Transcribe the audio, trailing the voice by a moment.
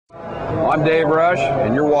I'm Dave Rush,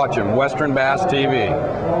 and you're watching Western Bass TV.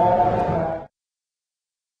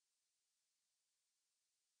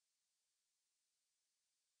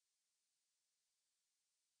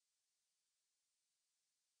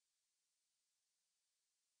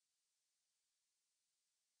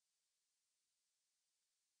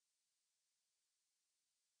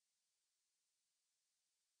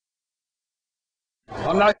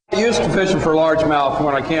 I'm not used to fishing for largemouth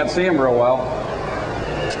when I can't see them real well.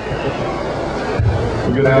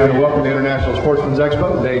 Good afternoon and welcome to International Sportsmen's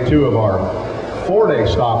Expo, day 2 of our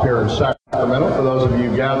 4-day stop here in Sacramento. For those of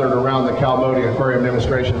you gathered around the Calmody Aquarium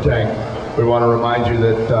Demonstration Tank, we want to remind you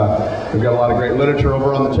that we've got a lot of great literature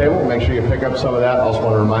over on the table. Make sure you pick up some of that. Also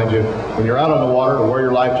want to remind you, when you're out on the water, to wear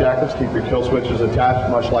your life jackets, keep your kill switches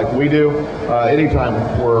attached, much like we do. Anytime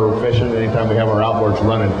we're fishing, anytime we have our outboards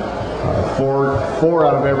running, four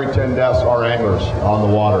out of every 10 deaths are anglers on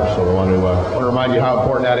the water. So we want to remind you how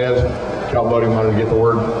important that is. Calmody wanted to get the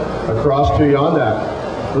word across to you on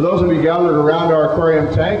that. For those of you gathered around our aquarium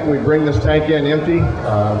tank, we bring this tank in empty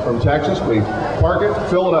from Texas. We park it,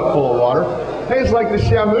 fill it up full of water. Hey, it's like the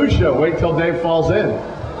Shamu show. Wait till Dave falls in.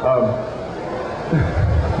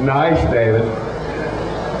 Nice, David.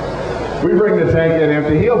 We bring the tank in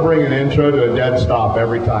empty. He'll bring an intro to a dead stop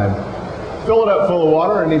every time. Fill it up full of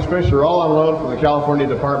water, and these fish are all on loan from the California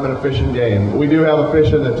Department of Fish and Game. We do have a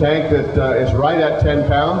fish in the tank that is right at 10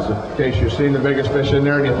 pounds. In case you've seen the biggest fish in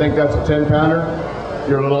there and you think that's a 10-pounder,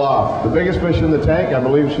 you're a little off. The biggest fish in the tank, I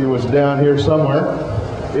believe she was down here somewhere,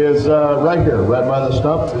 is right here, right by the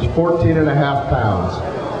stump, is 14.5 pounds.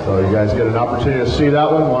 So you guys get an opportunity to see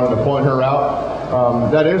that one. Wanted to point her out.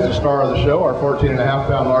 That is the star of the show, our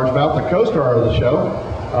 14.5-pound largemouth, the co-star of the show.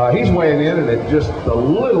 He's weighing in at just a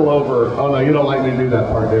little over. Oh no, you don't like me to do that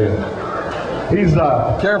part, do you? He's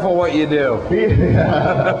careful what you do.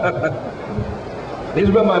 He's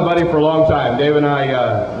been my buddy for a long time. Dave and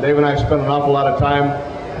I spent an awful lot of time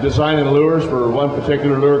designing lures for one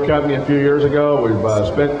particular lure company a few years ago. We've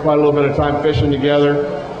spent quite a little bit of time fishing together.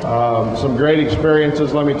 Some great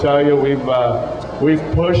experiences, let me tell you. We've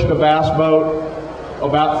pushed a bass boat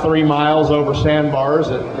about 3 miles over sandbars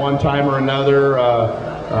at one time or another.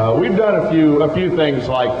 We've done a few things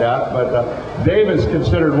like that, but Dave is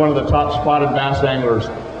considered one of the top spotted bass anglers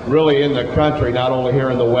really in the country, not only here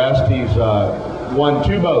in the West. He's won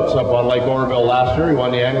 2 boats up on Lake Oroville last year. He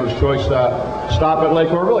won the Angler's Choice stop at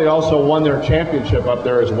Lake Oroville. He also won their championship up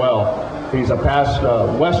there as well. He's a past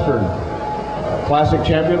Western Classic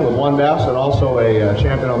champion with one bass and also a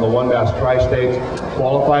champion on the one bass tri-states.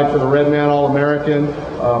 Qualified for the Redman All-American.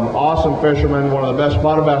 Awesome fisherman, one of the best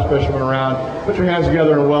spotted bass fishermen around. Put your hands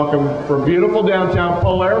together and welcome from beautiful downtown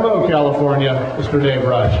Palermo, California, Mr. Dave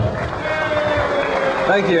Rush.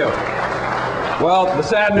 Thank you. Well, the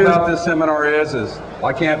sad news about this seminar is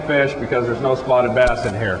I can't fish because there's no spotted bass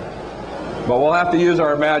in here. But we'll have to use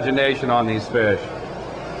our imagination on these fish.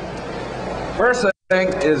 First thing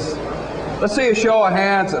is, let's see a show of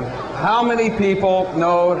hands of how many people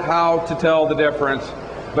know how to tell the difference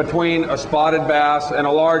between a spotted bass and a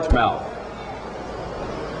largemouth.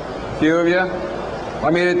 A few of you? I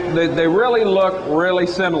mean, they really look really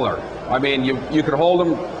similar. I mean, you could hold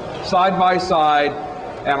them side by side,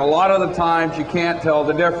 and a lot of the times you can't tell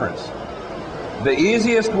the difference. The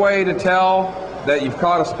easiest way to tell that you've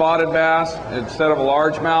caught a spotted bass instead of a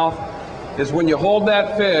largemouth is when you hold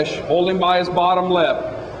that fish, hold him by his bottom lip,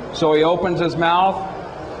 so he opens his mouth,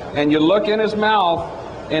 and you look in his mouth,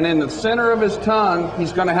 and in the center of his tongue,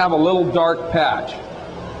 he's going to have a little dark patch.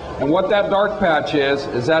 And what that dark patch is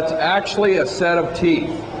that's actually a set of teeth.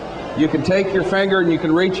 You can take your finger and you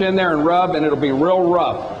can reach in there and rub, and it'll be real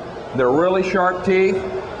rough. They're really sharp teeth.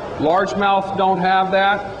 Largemouth don't have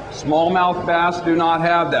that. Smallmouth bass do not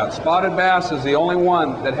have that. Spotted bass is the only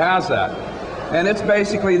one that has that. And it's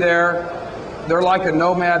basically they're like a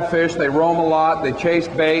nomad fish. They roam a lot. They chase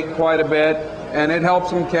bait quite a bit, and it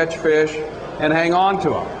helps them catch fish and hang on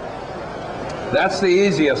to them. That's the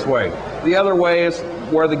easiest way. The other way is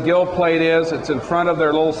where the gill plate is. It's in front of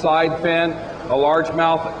their little side fin. A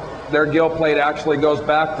largemouth, their gill plate actually goes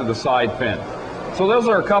back to the side fin. So those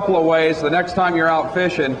are a couple of ways. The next time you're out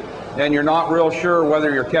fishing and you're not real sure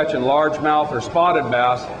whether you're catching largemouth or spotted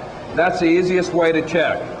bass, that's the easiest way to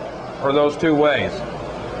check, or those 2 ways.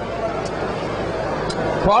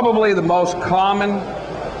 Probably the most common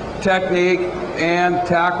technique and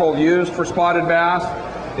tackle used for spotted bass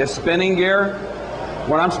is spinning gear.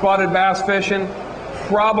 When I'm spotted bass fishing,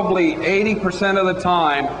 probably 80% of the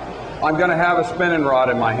time I'm going to have a spinning rod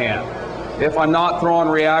in my hand. If I'm not throwing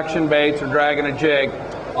reaction baits or dragging a jig,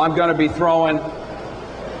 I'm going to be throwing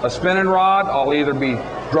a spinning rod. I'll either be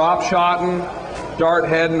drop shotting, start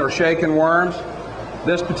heading or shaking worms.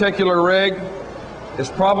 This particular rig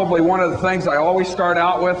is probably one of the things I always start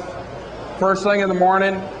out with. First thing in the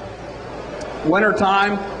morning, winter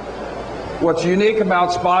time. What's unique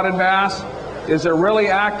about spotted bass is they're really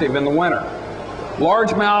active in the winter.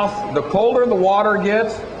 Largemouth, the colder the water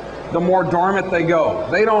gets, the more dormant they go.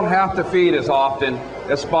 They don't have to feed as often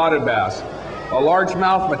as spotted bass. A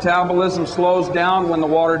largemouth metabolism slows down when the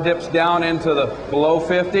water dips down into the below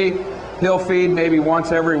 50. He'll feed maybe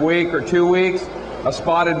once every week or 2 weeks. A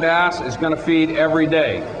spotted bass is going to feed every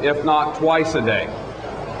day, if not twice a day.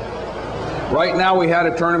 Right now we had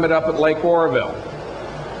a tournament up at Lake Oroville.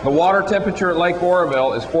 The water temperature at Lake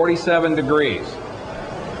Oroville is 47 degrees.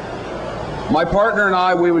 My partner and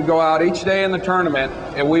I, we would go out each day in the tournament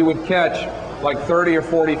and we would catch like 30 or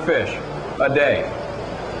 40 fish a day.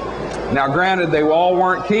 Now granted, they all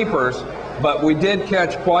weren't keepers, but we did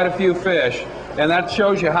catch quite a few fish, and that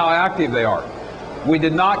shows you how active they are. We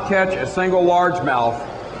did not catch a single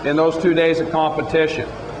largemouth in those 2 days of competition.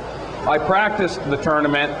 I practiced the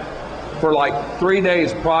tournament for like 3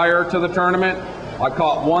 days prior to the tournament. I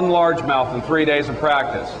caught one largemouth in 3 days of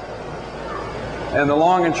practice. And the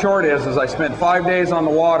long and short is I spent 5 days on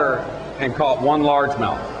the water and caught one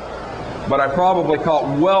largemouth. But I probably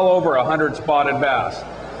caught well over 100 spotted bass.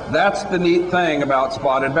 That's the neat thing about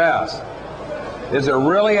spotted bass, is they're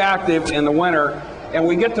really active in the winter, and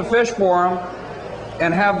we get to fish for them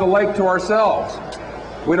and have the lake to ourselves.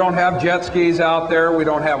 We don't have jet skis out there, we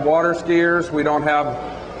don't have water skiers, we don't have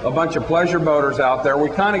a bunch of pleasure boaters out there. We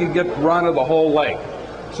kind of get run of the whole lake.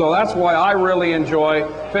 So that's why I really enjoy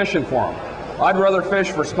fishing for them. I'd rather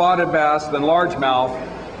fish for spotted bass than largemouth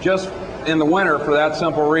just in the winter for that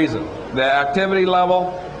simple reason. The activity level,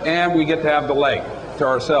 and we get to have the lake to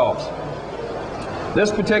ourselves. This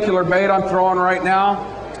particular bait I'm throwing right now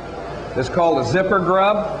is called a zipper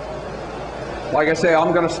grub. Like I say,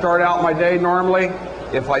 I'm going to start out my day normally.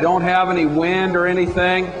 If I don't have any wind or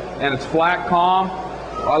anything and it's flat calm,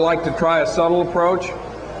 I like to try a subtle approach.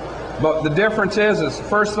 But the difference is the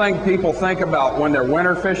first thing people think about when they're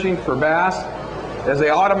winter fishing for bass is they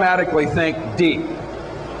automatically think deep.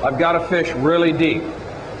 I've got to fish really deep.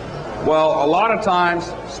 Well, a lot of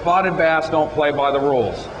times spotted bass don't play by the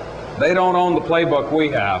rules. They don't own the playbook we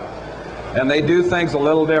have, and they do things a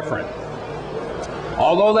little different.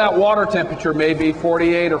 Although that water temperature may be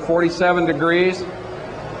 48 or 47 degrees,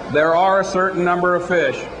 there are a certain number of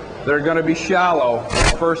fish that are going to be shallow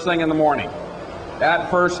first thing in the morning, at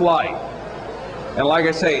first light. And like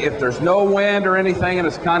I say, if there's no wind or anything and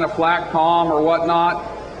it's kind of flat calm or whatnot,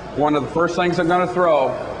 one of the first things I'm going to throw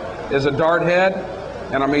is a dart head,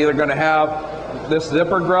 and I'm either going to have this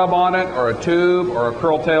zipper grub on it or a tube or a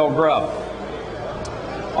curl-tail grub.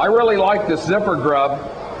 I really like this zipper grub.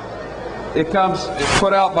 It's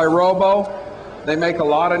put out by Robo. They make a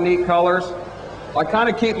lot of neat colors. I kind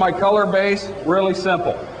of keep my color base really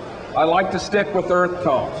simple. I like to stick with earth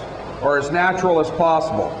tones, or as natural as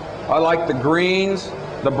possible. I like the greens,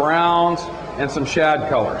 the browns, and some shad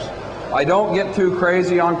colors. I don't get too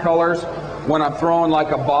crazy on colors when I'm throwing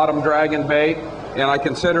like a bottom dragging bait, and I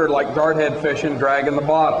consider it like dart head fishing, dragging the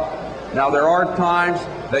bottom. Now there are times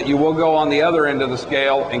that you will go on the other end of the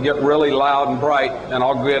scale and get really loud and bright, and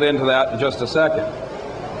I'll get into that in just a second.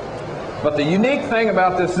 But the unique thing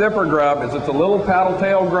about this zipper grub is it's a little paddle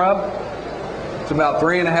tail grub. It's about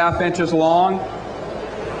 3.5 inches long,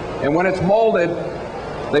 and when it's molded,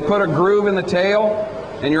 they put a groove in the tail,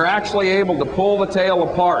 and you're actually able to pull the tail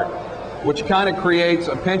apart, which kind of creates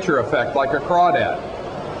a pincher effect like a crawdad,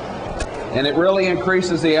 and it really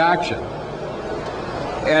increases the action.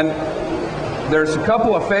 And there's a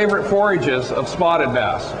couple of favorite forages of spotted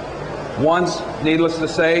bass. One's, needless to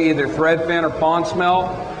say, either threadfin or pond smelt.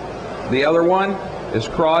 The other one is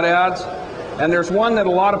crawdads. And there's one that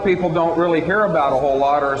a lot of people don't really hear about a whole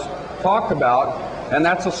lot or is talked about, and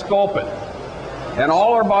that's a sculpin. And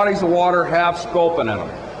all our bodies of water have sculpin in them.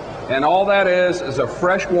 And all that is a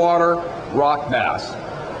freshwater rock bass.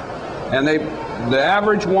 And the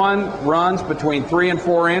average one runs between 3 and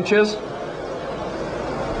 4 inches.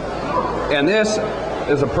 And this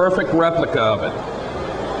is a perfect replica of it.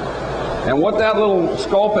 And what that little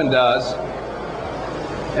sculpin does,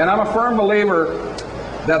 and I'm a firm believer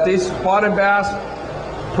that these spotted bass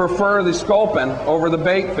prefer the sculpin over the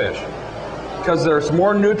bait fish because there's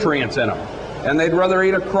more nutrients in them, and they'd rather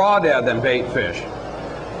eat a crawdad than bait fish.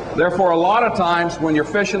 Therefore, a lot of times when you're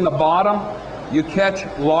fishing the bottom, you catch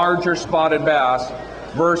larger spotted bass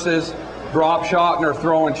versus drop shotting or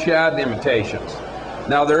throwing shad imitations.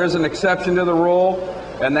 Now there is an exception to the rule,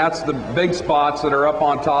 and that's the big spots that are up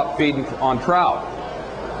on top feeding on trout.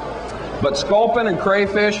 But sculpin and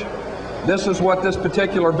crayfish, This is what this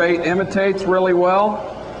particular bait imitates really well.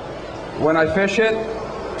 When I fish it,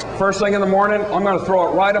 first thing in the morning, I'm going to throw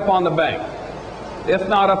it right up on the bank. If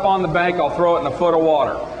not up on the bank, I'll throw it in a foot of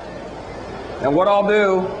water. And what I'll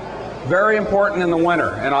do, very important in the winter,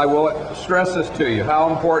 and I will stress this to you,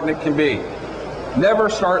 how important it can be. Never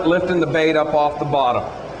start lifting the bait up off the bottom.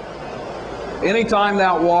 Anytime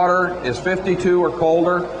that water is 52 or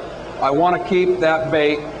colder, I want to keep that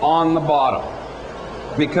bait on the bottom,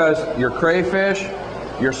 because your crayfish,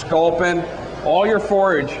 your sculpin, all your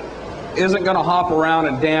forage isn't going to hop around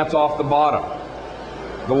and dance off the bottom.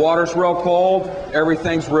 The water's real cold,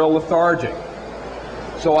 everything's real lethargic.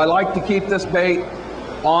 So I like to keep this bait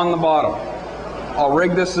on the bottom. I'll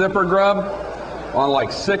rig this zipper grub on like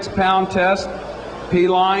 6-pound test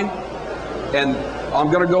P-line, and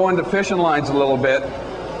I'm going to go into fishing lines a little bit.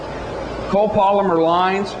 Copolymer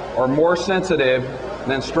lines are more sensitive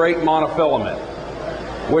than straight monofilament,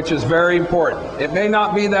 which is very important. It may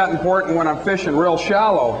not be that important when I'm fishing real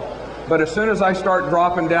shallow, but as soon as I start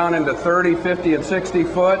dropping down into 30, 50, and 60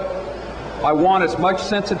 foot, I want as much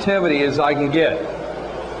sensitivity as I can get.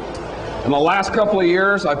 In the last couple of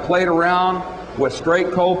years, I played around with straight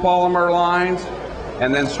copolymer lines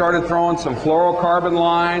and then started throwing some fluorocarbon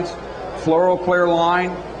lines, fluoroclear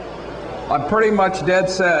line. I'm pretty much dead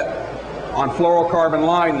set on fluorocarbon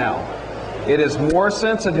line now. It is more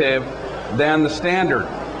sensitive than the standard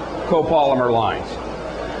copolymer lines.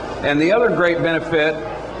 And the other great benefit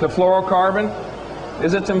to fluorocarbon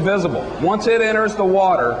is it's invisible. Once it enters the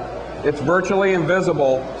water, it's virtually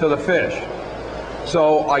invisible to the fish.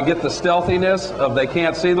 So I get the stealthiness of they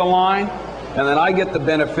can't see the line, and then I get the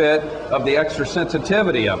benefit of the extra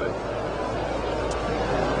sensitivity of it.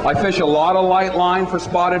 I fish a lot of light line for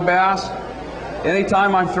spotted bass.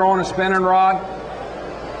 Anytime I'm throwing a spinning rod,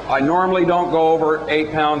 I normally don't go over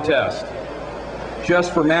 8-pound test,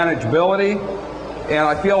 just for manageability, and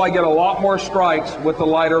I feel I get a lot more strikes with the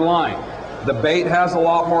lighter line. The bait has a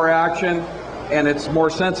lot more action, and it's more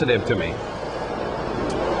sensitive to me.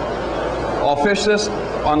 I'll fish this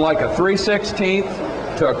on like a 3/16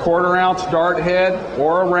 to a 1/4 ounce dart head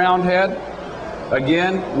or a round head.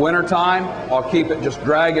 Again, wintertime, I'll keep it just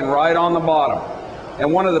dragging right on the bottom.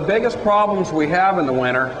 And one of the biggest problems we have in the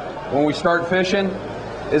winter when we start fishing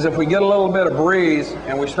is if we get a little bit of breeze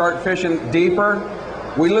and we start fishing deeper,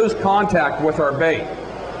 we lose contact with our bait.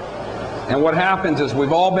 And what happens is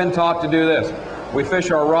we've all been taught to do this. We fish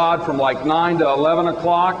our rod from like 9 to 11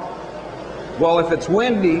 o'clock. Well, if it's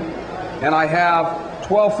windy and I have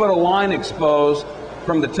 12 foot of line exposed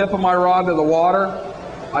from the tip of my rod to the water,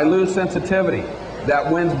 I lose sensitivity.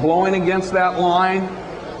 That wind's blowing against that line,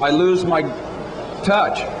 I lose my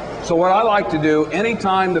touch. So what I like to do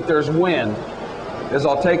anytime that there's wind is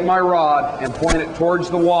I'll take my rod and point it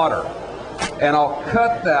towards the water, and I'll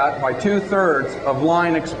cut that by 2/3 of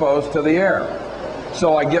line exposed to the air.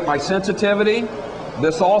 So I get my sensitivity.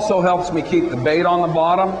 This also helps me keep the bait on the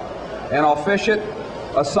bottom, and I'll fish it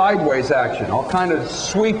a sideways action. I'll kind of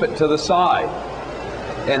sweep it to the side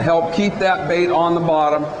and help keep that bait on the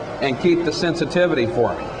bottom and keep the sensitivity for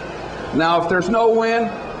me. Now, if there's no wind,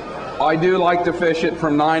 I do like to fish it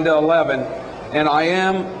from 9 to 11, and I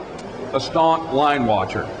am a staunch line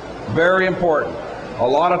watcher. Very important. A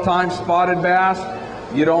lot of times spotted bass,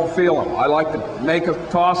 you don't feel them. I like to make a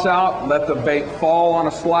toss out, let the bait fall on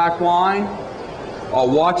a slack line. I'll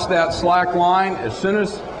watch that slack line. As soon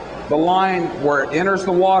as the line where it enters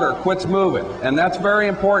the water quits moving, and that's very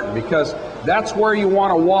important because that's where you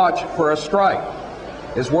want to watch for a strike,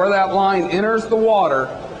 is where that line enters the water.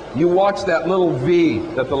 You watch that little V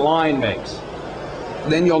that the line makes.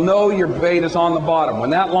 Then you'll know your bait is on the bottom. When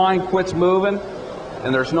that line quits moving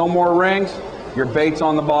and there's no more rings, your bait's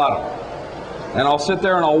on the bottom. And I'll sit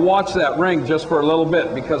there and I'll watch that ring just for a little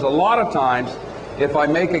bit, because a lot of times if I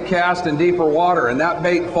make a cast in deeper water and that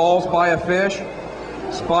bait falls by a fish,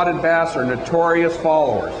 spotted bass are notorious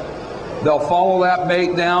followers. They'll follow that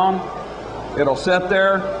bait down, it'll sit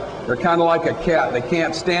there, they're kind of like a cat, they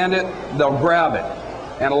can't stand it, they'll grab it.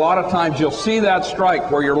 And a lot of times you'll see that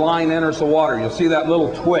strike where your line enters the water, you'll see that little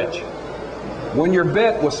twitch. When you're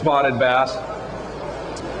bit with spotted bass,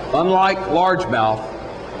 unlike largemouth,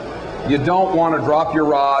 you don't want to drop your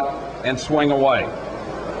rod and swing away.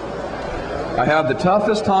 I have the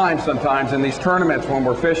toughest time sometimes in these tournaments when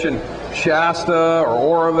we're fishing Shasta or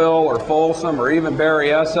Oroville or Folsom or even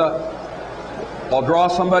Berryessa. I'll draw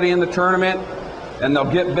somebody in the tournament and they'll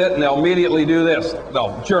get bit and they'll immediately do this.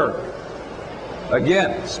 They'll jerk.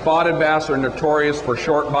 Again, spotted bass are notorious for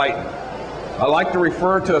short biting. I like to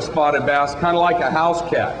refer to a spotted bass kind of like a house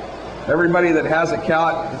cat. Everybody that has a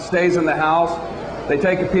cat that stays in the house, they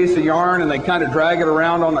take a piece of yarn and they kind of drag it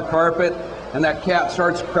around on the carpet, and that cat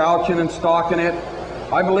starts crouching and stalking it.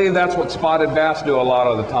 I believe that's what spotted bass do a lot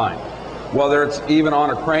of the time, whether it's even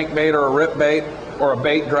on a crankbait or a rip bait or a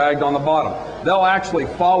bait dragged on the bottom. They'll actually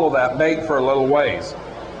follow that bait for a little ways.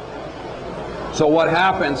 So what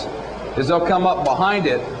happens is they'll come up behind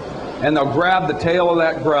it and they'll grab the tail of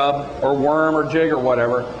that grub or worm or jig or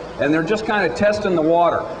whatever, and they're just kind of testing the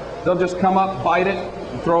water. They'll just come up, bite it,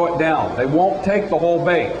 and throw it down. They won't take the whole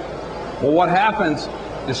bait. Well, what happens,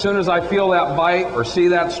 as soon as I feel that bite or see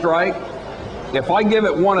that strike, if I give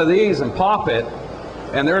it one of these and pop it,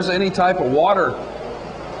 and there's any type of water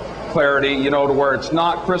clarity, you know, to where it's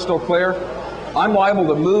not crystal clear, I'm liable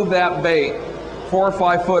to move that bait 4 or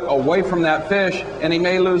 5 foot away from that fish, and he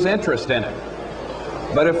may lose interest in it.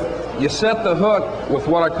 But if you set the hook with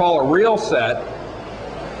what I call a reel set,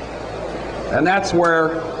 and that's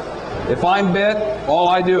where if I'm bit, all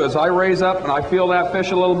I do is I raise up and I feel that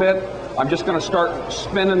fish a little bit, I'm just going to start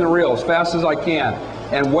spinning the reel as fast as I can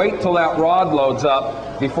and wait till that rod loads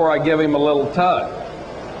up before I give him a little tug.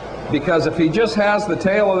 Because if he just has the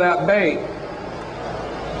tail of that bait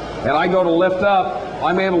and I go to lift up,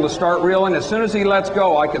 I'm able to start reeling. As soon as he lets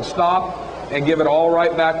go, I can stop and give it all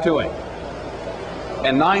right back to him.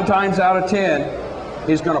 And 9 times out of 10,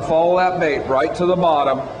 he's going to follow that bait right to the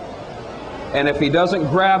bottom. And if he doesn't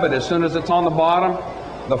grab it as soon as it's on the bottom,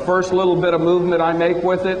 the first little bit of movement I make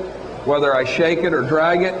with it, whether I shake it or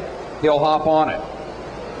drag it, he'll hop on it.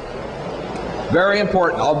 Very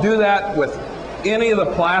important. I'll do that with any of the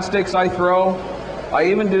plastics I throw. I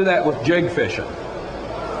even do that with jig fishing.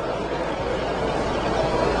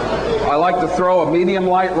 I like to throw a medium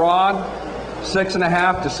light rod,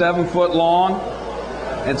 6.5 to 7 foot long,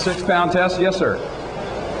 and 6 pound test. Yes, sir.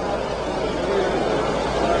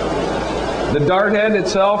 The dart head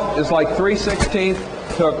itself is like 3/16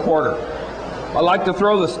 to a quarter. I like to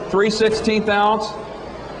throw this 3/16 ounce.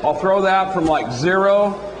 I'll throw that from like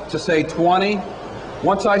 0 to say 20.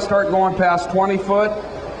 Once I start going past 20 foot,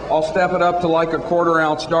 I'll step it up to like a 1/4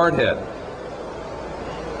 ounce dart head.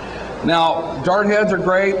 Now, dart heads are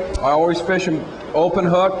great. I always fish them open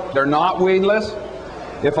hook. They're not weedless.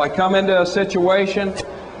 If I come into a situation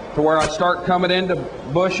to where I start coming into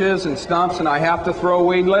bushes and stumps and I have to throw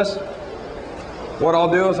weedless, what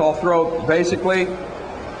I'll do is I'll throw basically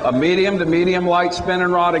a medium to medium light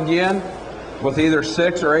spinning rod again with either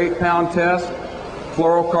 6 or 8 pound test,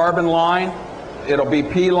 fluorocarbon line. It'll be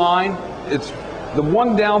P line. It's the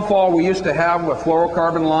one downfall we used to have with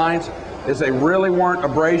fluorocarbon lines is they really weren't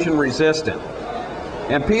abrasion resistant.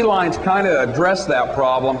 And P lines kind of address that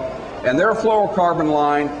problem, and their fluorocarbon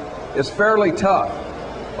line is fairly tough.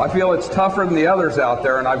 I feel it's tougher than the others out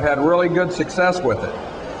there, and I've had really good success with it.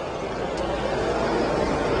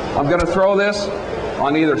 I'm going to throw this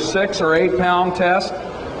on either 6 or 8 pound test.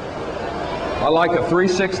 I like a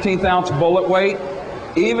 3/16 ounce bullet weight,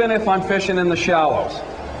 even if I'm fishing in the shallows.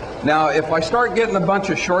 Now, if I start getting a bunch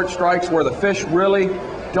of short strikes where the fish really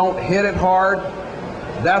don't hit it hard,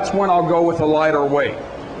 that's when I'll go with a lighter weight.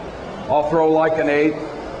 I'll throw like an 1/8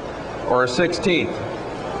 or a 1/16.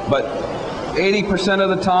 But 80% of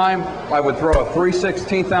the time, I would throw a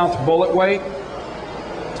 3/16 ounce bullet weight.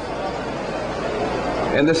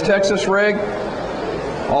 In this Texas rig,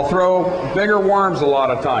 I'll throw bigger worms a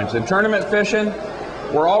lot of times. In tournament fishing,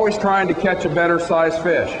 we're always trying to catch a better sized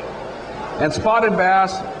fish. And spotted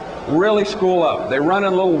bass really school up. They run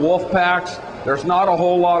in little wolf packs. There's not a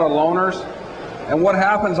whole lot of loners. And what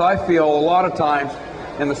happens, I feel, a lot of times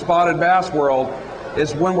in the spotted bass world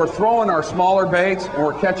is when we're throwing our smaller baits and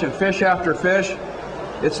we're catching fish after fish,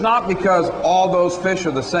 it's not because all those fish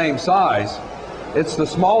are the same size. It's the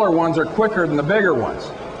smaller ones are quicker than the bigger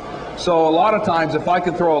ones. So a lot of times if I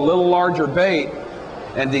can throw a little larger bait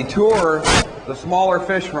and detour the smaller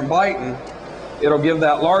fish from biting, it'll give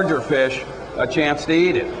that larger fish a chance to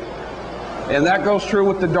eat it. And that goes true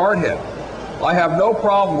with the dart head. I have no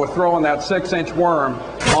problem with throwing that 6-inch worm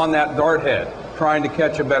on that dart head, trying to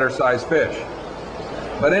catch a better sized fish.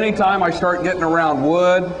 But anytime I start getting around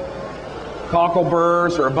wood,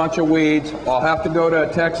 cockleburs, or a bunch of weeds, I'll have to go to a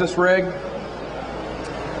Texas rig.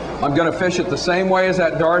 I'm going to fish it the same way as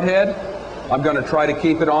that dart head. I'm going to try to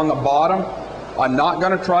keep it on the bottom. I'm not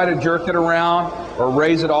going to try to jerk it around or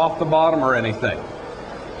raise it off the bottom or anything.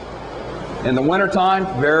 In the wintertime,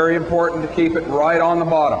 very important to keep it right on the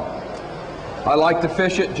bottom. I like to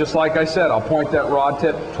fish it just like I said. I'll point that rod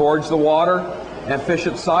tip towards the water and fish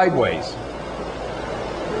it sideways.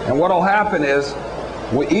 And what will happen is,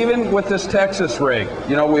 even with this Texas rig,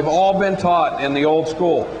 you know, we've all been taught in the old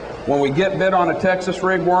school, when we get bit on a Texas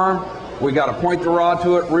rig worm, we got to point the rod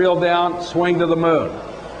to it, reel down, swing to the moon.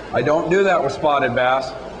 I don't do that with spotted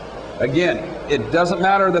bass. Again, it doesn't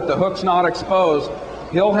matter that the hook's not exposed,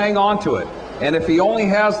 he'll hang on to it. And if he only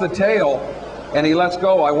has the tail and he lets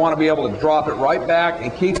go, I want to be able to drop it right back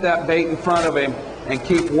and keep that bait in front of him and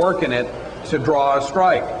keep working it to draw a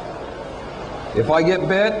strike. If I get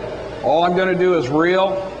bit, all I'm going to do is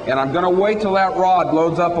reel, and I'm going to wait till that rod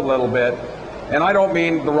loads up a little bit. And I don't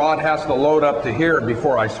mean the rod has to load up to here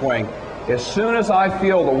before I swing. As soon as I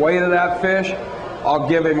feel the weight of that fish, I'll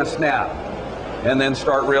give him a snap and then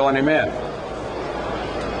start reeling him in.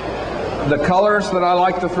 The colors that I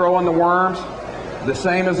like to throw in the worms, the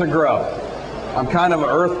same as a grub. I'm kind of an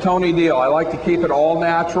earth tony deal. I like to keep it all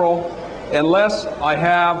natural unless I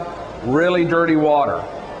have really dirty water.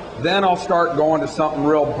 Then I'll start going to something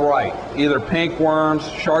real bright. Either pink worms,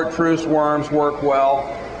 chartreuse worms work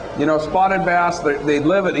well. You know, spotted bass, they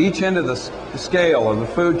live at each end of the scale of the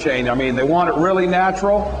food chain. I mean, they want it really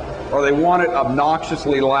natural or they want it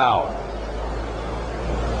obnoxiously loud.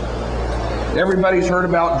 Everybody's heard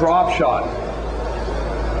about drop shot.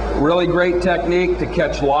 Really great technique to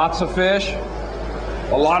catch lots of fish.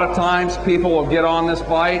 A lot of times people will get on this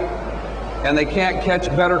bite and they can't catch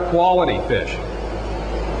better quality fish.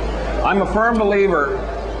 I'm a firm believer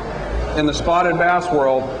in the spotted bass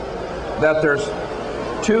world that there's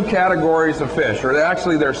two categories of fish, or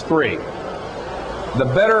actually there's three.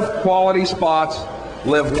 The better quality spots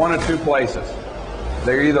live one of two places.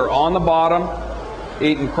 They're either on the bottom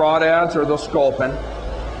eating crawdads or the sculpin,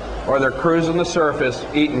 or they're cruising the surface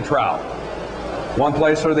eating trout. One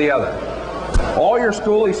place or the other. All your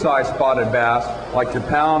schoolie size spotted bass, like your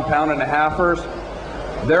pound, pound and a halfers,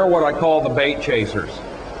 they're what I call the bait chasers.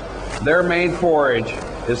 Their main forage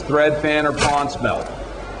is threadfin or pond smelt.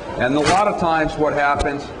 And a lot of times what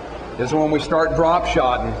happens is when we start drop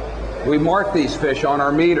shotting, we mark these fish on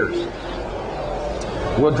our meters.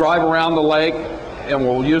 We'll drive around the lake and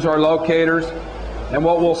we'll use our locators, and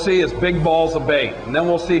what we'll see is big balls of bait, and then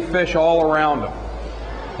we'll see fish all around them.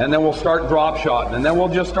 And then we'll start drop shotting, and then we'll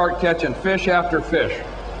just start catching fish after fish.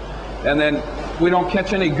 And then we don't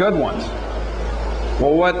catch any good ones.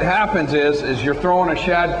 Well, what happens is you're throwing a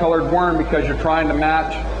shad-colored worm because you're trying to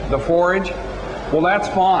match the forage. Well, that's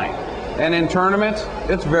fine. And in tournaments,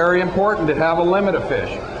 it's very important to have a limit of fish.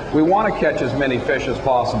 We want to catch as many fish as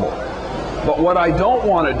possible. But what I don't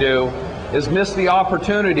want to do is miss the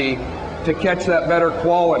opportunity to catch that better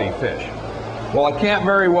quality fish. Well, I can't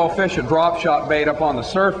very well fish a drop shot bait up on the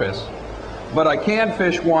surface, but I can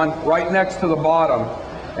fish one right next to the bottom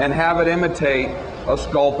and have it imitate a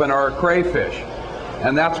sculpin or a crayfish.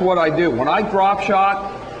 And that's what I do. When I drop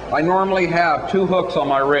shot, I normally have 2 hooks on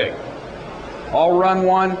my rig. I'll run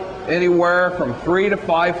one anywhere from 3 to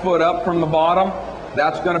 5 foot up from the bottom.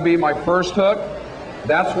 That's going to be my first hook.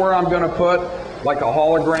 That's where I'm going to put like a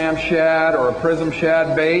hologram shad or a prism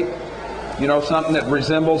shad bait, you know, something that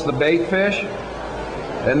resembles the bait fish.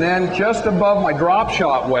 And then just above my drop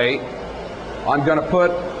shot weight, I'm going to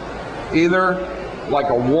put either like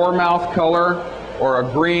a warmouth color or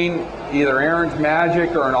a green, either Aaron's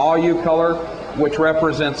Magic or an all-you color, which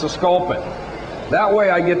represents a sculpin. That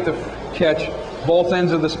way I get to catch both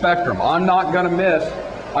ends of the spectrum. I'm not going to miss.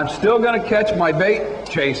 I'm still going to catch my bait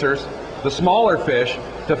chasers, the smaller fish,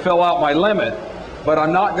 to fill out my limit, but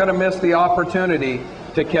I'm not going to miss the opportunity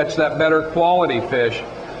to catch that better quality fish,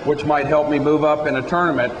 which might help me move up in a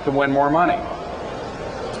tournament to win more money.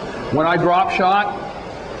 When I drop shot,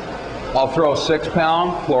 I'll throw a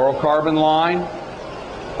 6-pound fluorocarbon line.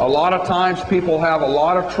 A lot of times people have a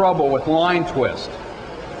lot of trouble with line twist.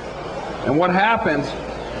 And what happens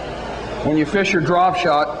when you fish your drop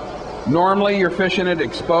shot, normally you're fishing an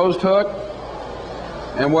exposed hook,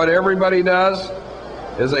 and what everybody does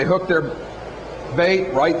is they hook their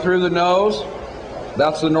bait right through the nose.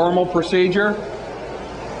 That's the normal procedure.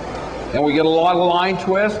 And we get a lot of line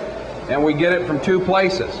twist, and we get it from 2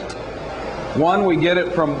 places. One, we get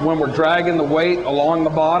it from when we're dragging the weight along the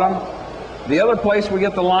bottom. The other place we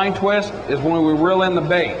get the line twist is when we reel in the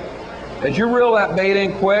bait. As you reel that bait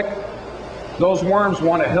in quick, those worms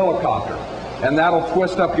want a helicopter, and that'll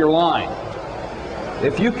twist up your line.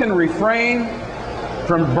 If you can refrain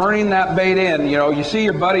from burning that bait in, you know, you see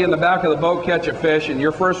your buddy in the back of the boat catch a fish, and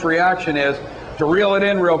your first reaction is to reel it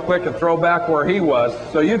in real quick and throw back where he was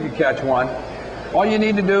so you could catch one. All you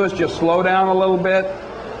need to do is just slow down a little bit,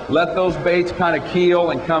 let those baits kind of keel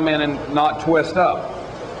and come in and not twist up.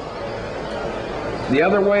 The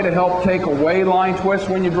other way to help take away line twist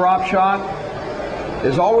when you drop shot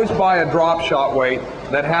is always buy a drop shot weight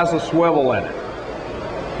that has a swivel in it.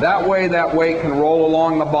 That way that weight can roll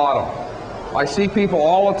along the bottom. I see people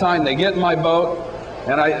all the time, they get in my boat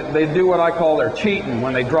and they do what I call their cheating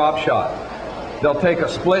when they drop shot. They'll take a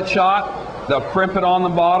split shot, they'll crimp it on the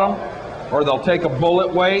bottom, or they'll take a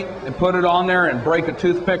bullet weight and put it on there and break a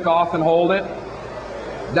toothpick off and hold it.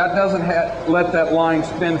 That doesn't let that line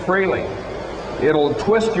spin freely. It'll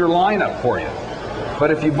twist your line up for you. But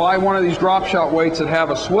if you buy one of these drop shot weights that have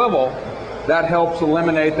a swivel, that helps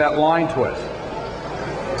eliminate that line twist.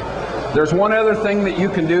 There's one other thing that you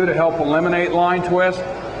can do to help eliminate line twist,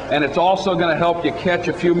 and it's also going to help you catch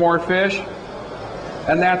a few more fish,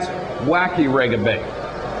 and that's wacky rig a bait.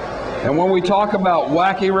 And when we talk about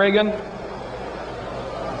wacky rigging,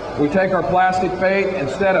 we take our plastic bait,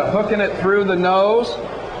 instead of hooking it through the nose,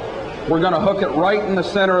 we're going to hook it right in the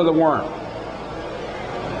center of the worm.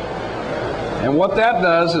 And what that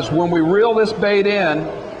does is when we reel this bait in,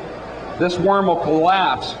 this worm will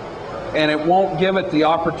collapse and it won't give it the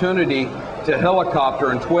opportunity to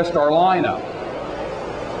helicopter and twist our line up.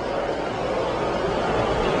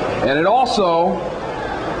 And it also,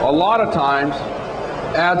 a lot of times,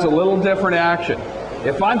 adds a little different action.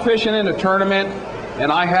 If I'm fishing in a tournament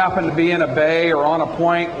and I happen to be in a bay or on a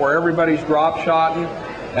point where everybody's drop shotting,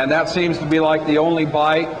 and that seems to be like the only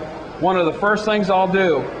bite, one of the first things I'll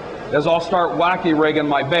do is I'll start wacky rigging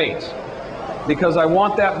my baits, because I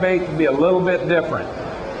want that bait to be a little bit different.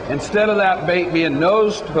 Instead of that bait being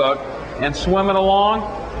nose hooked and swimming along,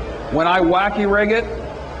 when I wacky rig it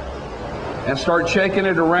and start shaking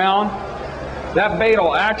it around, that bait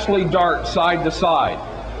will actually dart side to side.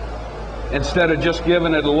 Instead of just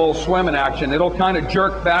giving it a little swimming action, it'll kind of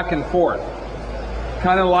jerk back and forth,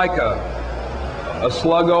 kind of like a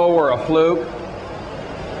sluggo or a fluke.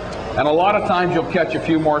 And a lot of times you'll catch a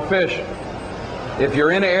few more fish. If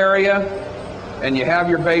you're in an area and you have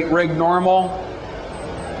your bait rigged normal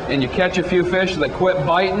and you catch a few fish that quit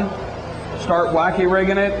biting, start wacky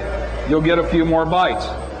rigging it, you'll get a few more bites.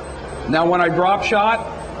 Now when I drop shot,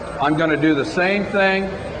 I'm going to do the same thing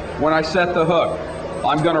when I set the hook.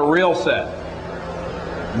 I'm going to reel set.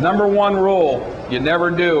 Number one rule you never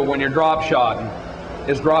do when you're drop shotting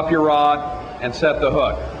is drop your rod and set the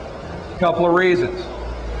hook. A couple of reasons.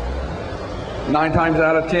 9 times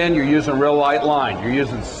out of 10 you're using real light line. You're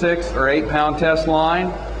using 6 or 8 pound test line,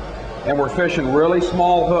 and we're fishing really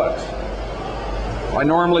small hooks. I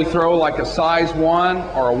normally throw like a size 1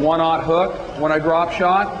 or a 1/0 hook when I drop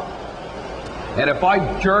shot, and if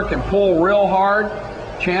I jerk and pull real hard,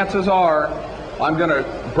 chances are I'm going to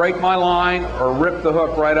break my line or rip the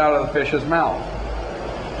hook right out of the fish's mouth.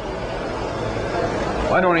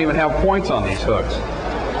 I don't even have points on these hooks,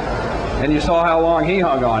 and you saw how long he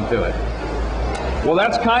hung on to it. Well,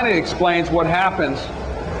 that kind of explains what happens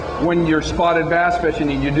when you're spotted bass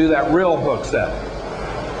fishing and you do that reel hook set.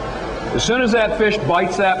 As soon as that fish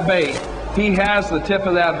bites that bait, he has the tip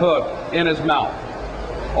of that hook in his mouth.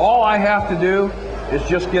 All I have to do is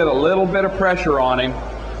just get a little bit of pressure on him,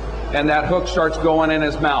 and that hook starts going in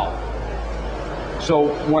his mouth. So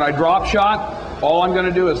when I drop shot, all I'm going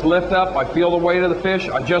to do is lift up, I feel the weight of the fish,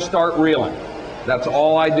 I just start reeling. That's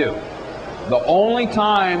all I do. The only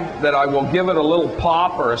time that I will give it a little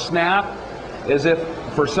pop or a snap is if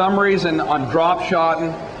for some reason I'm drop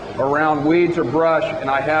shotting around weeds or brush and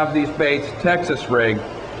I have these baits Texas rigged,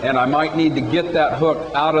 and I might need to get that hook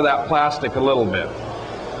out of that plastic a little bit.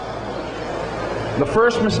 The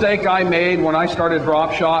first mistake I made when I started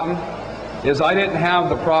drop shotting is I didn't have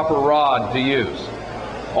the proper rod to use.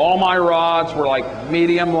 All my rods were like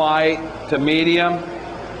medium light to medium,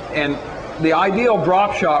 and the ideal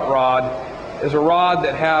drop shot rod is a rod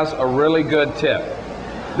that has a really good tip.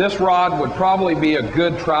 This rod would probably be a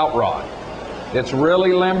good trout rod. It's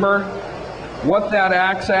really limber. What that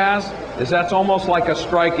acts as is that's almost like a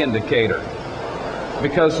strike indicator,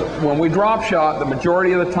 because when we drop shot, the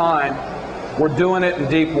majority of the time we're doing it in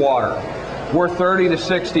deep water. We're 30 to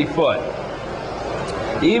 60 foot.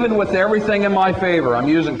 Even with everything in my favor, I'm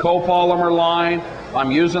using copolymer line,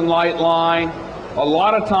 I'm using light line, a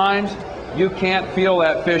lot of times you can't feel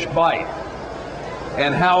that fish bite.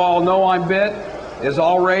 And how I'll know I'm bit is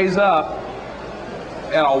I'll raise up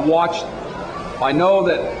and I'll watch. I know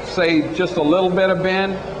that, say, just a little bit of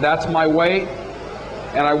bend, that's my weight,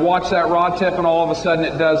 and I watch that rod tip and all of a sudden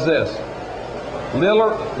it does this.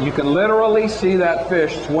 You can literally see that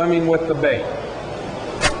fish swimming with the bait.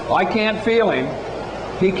 I can't feel him,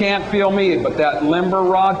 he can't feel me, but that limber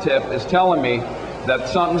rod tip is telling me that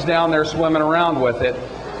something's down there swimming around with it,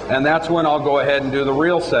 and that's when I'll go ahead and do the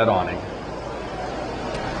reel set on him.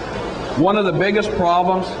 One of the biggest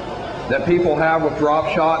problems that people have with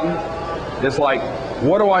drop shotting is like,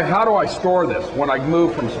 how do I store this when I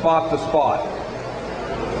move from spot to spot?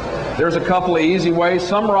 There's a couple of easy ways.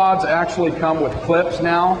 Some rods actually come with clips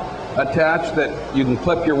now attached that you can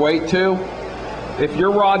clip your weight to. If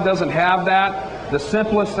your rod doesn't have that, The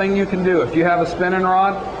simplest thing you can do if you have a spinning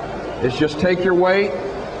rod is just take your weight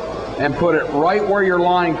and put it right where your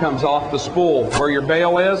line comes off the spool, where your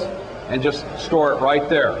bail is, and just store it right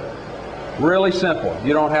there. Really simple.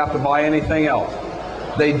 You don't have to buy anything else.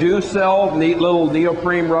 They do sell neat little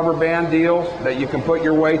neoprene rubber band deals that you can put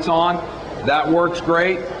your weights on. That works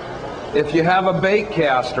great. If you have a bait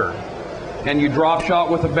caster and you drop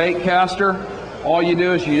shot with a bait caster, all you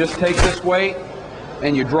do is you just take this weight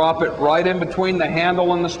and you drop it right in between the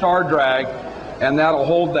handle and the star drag, and that'll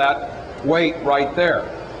hold that weight right there.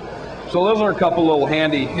 So those are a couple little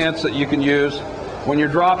handy hints that you can use when you're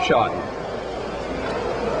drop shotting.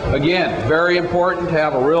 Again, very important to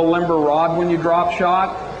have a real limber rod when you drop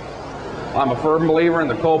shot. I'm a firm believer in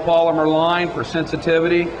the copolymer line for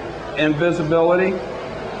sensitivity and visibility.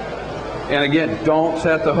 And again, don't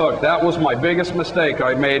set the hook. That was my biggest mistake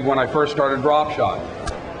I made when I first started drop shot.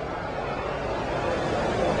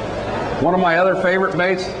 One of my other favorite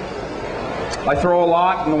baits I throw a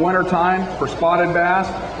lot in the wintertime for spotted bass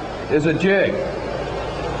is a jig.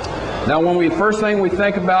 Now, first thing we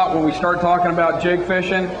think about when we start talking about jig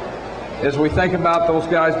fishing is we think about those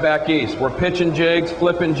guys back east. We're pitching jigs,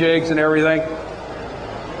 flipping jigs and everything.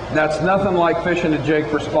 That's nothing like fishing a jig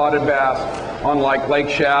for spotted bass on like Lake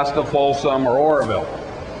Shasta, Folsom, or Oroville.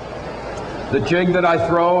 The jig that I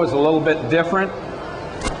throw is a little bit different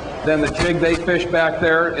than the jig they fish back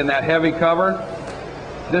there in that heavy cover.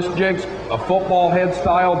 This jig's a football head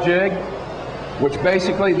style jig, which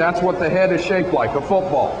basically that's what the head is shaped like, a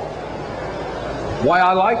football. Why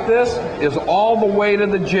I like this is all the weight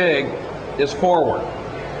of the jig is forward.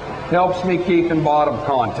 Helps me keep in bottom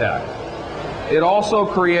contact. It also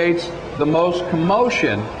creates the most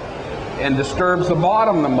commotion and disturbs the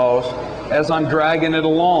bottom the most as I'm dragging it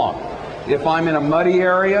along. If I'm in a muddy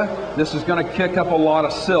area, this is going to kick up a lot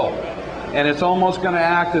of silt, and it's almost going to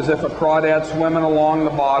act as if a crawdad swimming along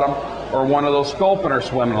the bottom or one of those sculpiners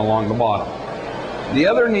swimming along the bottom. The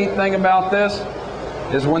other neat thing about this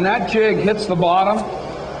is when that jig hits the bottom,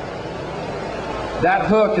 that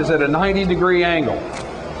hook is at a 90-degree angle.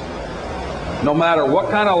 No matter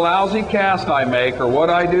what kind of lousy cast I make or what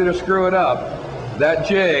I do to screw it up, that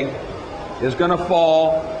jig is going to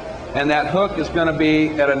fall and that hook is going to be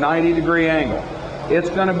at a 90-degree angle. It's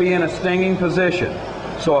going to be in a stinging position.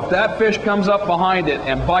 So if that fish comes up behind it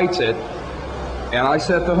and bites it, and I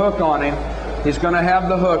set the hook on him, he's going to have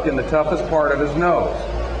the hook in the toughest part of his nose.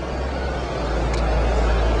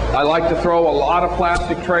 I like to throw a lot of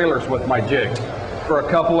plastic trailers with my jigs for a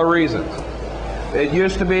couple of reasons. It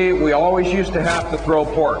used to be, we always used to have to throw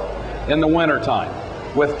pork in the wintertime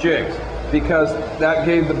with jigs because that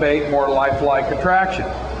gave the bait more lifelike attraction.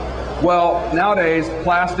 Well, nowadays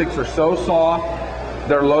plastics are so soft,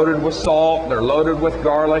 they're loaded with salt, they're loaded with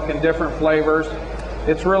garlic and different flavors.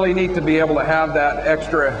 It's really neat to be able to have that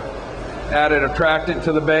extra added attractant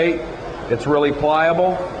to the bait. It's really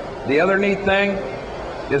pliable. The other neat thing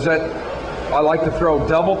is that I like to throw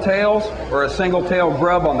double tails or a single tail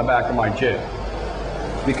grub on the back of my jig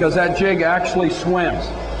because that jig actually swims.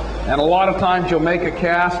 And a lot of times you'll make a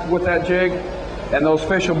cast with that jig and those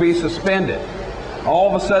fish will be suspended.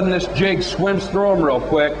 All of a sudden this jig swims through them real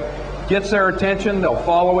quick, gets their attention, they'll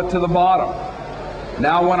follow it to the bottom.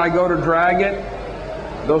 Now when I go to drag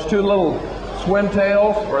it, those two little swim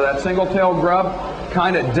tails or that single tail grub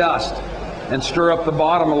kind of dust and stir up the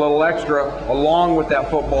bottom a little extra along with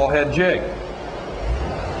that football head jig.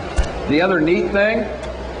 The other neat thing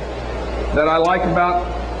that I like about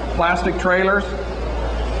plastic trailers,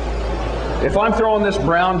 if I'm throwing this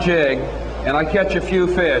brown jig and I catch a few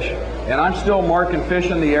fish and I'm still marking fish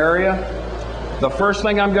in the area, the first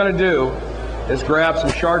thing I'm going to do is grab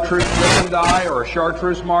some chartreuse dip and dye or a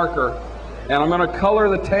chartreuse marker, and I'm going to color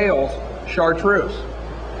the tails chartreuse.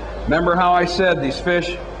 Remember how I said these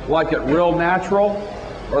fish like it real natural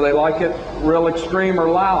or they like it real extreme or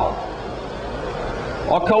loud?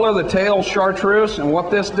 I'll color the tails chartreuse, and what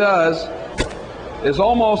this does is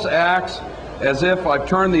almost acts as if I've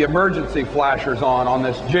turned the emergency flashers on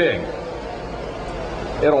this jig.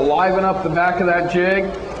 It'll liven up the back of that jig.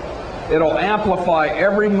 It'll amplify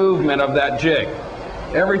every movement of that jig.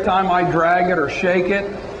 Every time I drag it or shake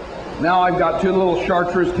it, now I've got two little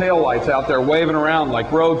chartreuse tail lights out there waving around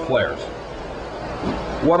like road flares.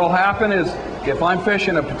 What'll happen is if I'm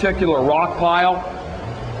fishing a particular rock pile,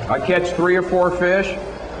 I catch 3 or 4 fish,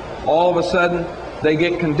 all of a sudden they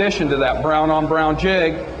get conditioned to that brown on brown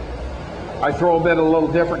jig. I throw a bit of a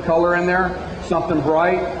little different color in there, something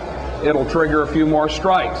bright, it'll trigger a few more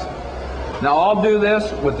strikes. Now I'll do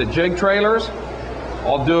this with the jig trailers,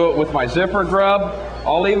 I'll do it with my zipper grub,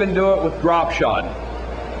 I'll even do it with drop shot.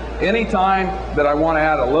 Anytime that I want to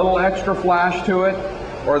add a little extra flash to it,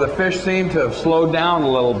 or the fish seem to have slowed down a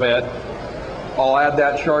little bit, I'll add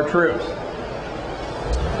that chartreuse.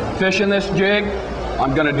 Fishing this jig,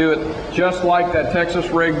 I'm going to do it just like that Texas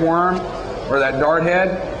rig worm or that dart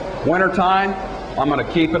head. Wintertime, I'm going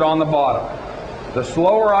to keep it on the bottom. The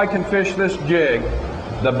slower I can fish this jig,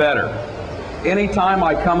 the better. Anytime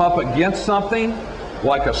I come up against something,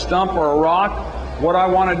 like a stump or a rock, what I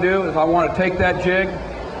want to do is I want to take that jig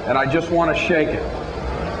and I just want to shake it.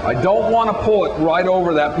 I don't want to pull it right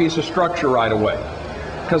over that piece of structure right away.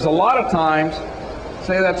 Because a lot of times,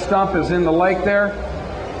 say that stump is in the lake there,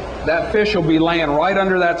 that fish will be laying right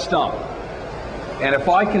under that stump. And if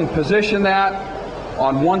I can position that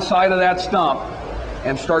on one side of that stump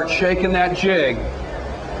and start shaking that jig,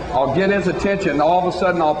 I'll get his attention. All of a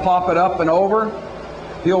sudden I'll pop it up and over.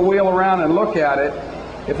 He'll wheel around and look at it.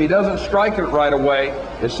 If he doesn't strike it right away,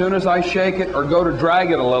 as soon as I shake it or go to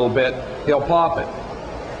drag it a little bit, he'll pop it.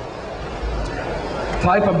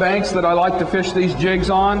 Type of banks that I like to fish these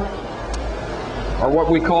jigs on are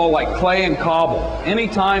what we call like clay and cobble.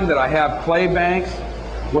 Anytime that I have clay banks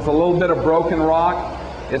with a little bit of broken rock,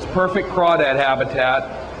 it's perfect crawdad habitat,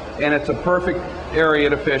 and it's a perfect area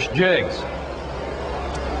to fish jigs.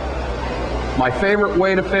 My favorite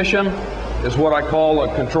way to fish them is what I call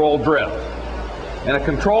a controlled drift. And a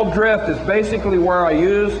controlled drift is basically where I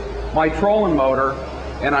use my trolling motor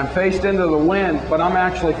and I'm faced into the wind, but I'm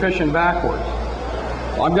actually fishing backwards.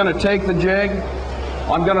 I'm going to take the jig,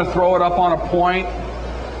 I'm going to throw it up on a point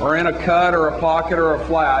or in a cut or a pocket or a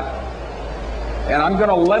flat, and I'm going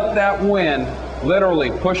to let that wind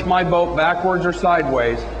literally push my boat backwards or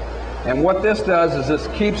sideways. And what this does is this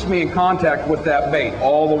keeps me in contact with that bait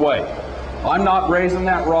all the way. I'm not raising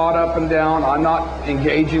that rod up and down. I'm not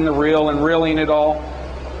engaging the reel and reeling it all.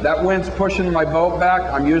 That wind's pushing my boat back.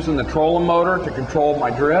 I'm using the trolling motor to control my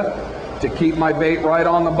drift, to keep my bait right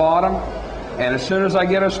on the bottom. And as soon as I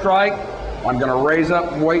get a strike, I'm going to raise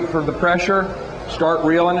up and wait for the pressure, start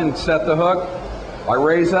reeling and set the hook. I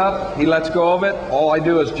raise up, he lets go of it. All I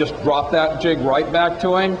do is just drop that jig right back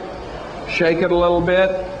to him, shake it a little bit.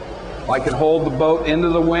 I can hold the boat into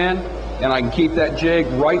the wind, and I can keep that jig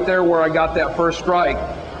right there where I got that first strike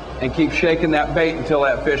and keep shaking that bait until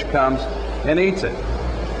that fish comes and eats it.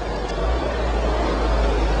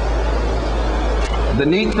 The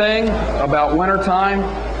neat thing about wintertime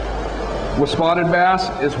with spotted bass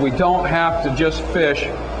is we don't have to just fish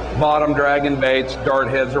bottom dragging baits, dart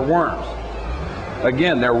heads, or worms.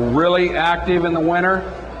 Again, they're really active in the winter.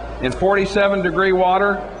 In 47-degree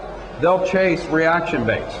water, they'll chase reaction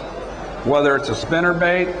baits. Whether it's a spinner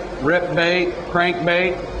bait, rip bait, crank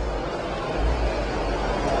bait.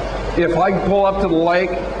 If I pull up to the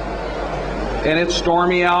lake and it's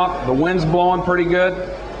stormy out, the wind's blowing pretty good,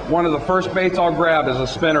 one of the first baits I'll grab is a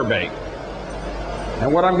spinner bait.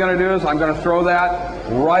 And what I'm going to do is I'm going to throw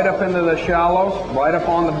that right up into the shallows, right up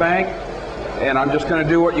on the bank, and I'm just going to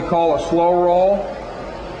do what you call a slow roll.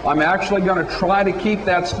 I'm actually going to try to keep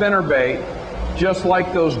that spinner bait just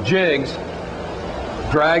like those jigs,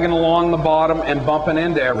 dragging along the bottom and bumping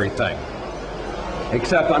into everything.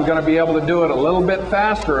 Except I'm going to be able to do it a little bit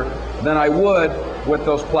faster than I would with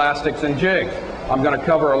those plastics and jigs. I'm going to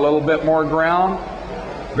cover a little bit more ground.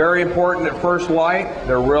 Very important at first light.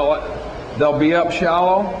 They'll be up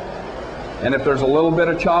shallow, and if there's a little bit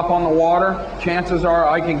of chop on the water, chances are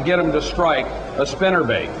I can get them to strike a spinner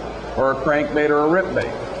bait or a crankbait or a rip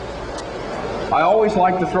bait. I always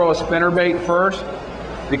like to throw a spinner bait first,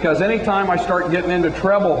 because anytime I start getting into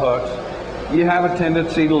treble hooks, you have a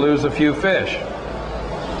tendency to lose a few fish.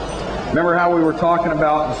 Remember how we were talking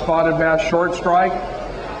about the spotted bass short strike?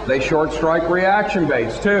 They short strike reaction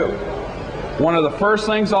baits too. One of the first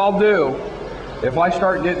things I'll do if I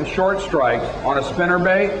start getting short strikes on a spinner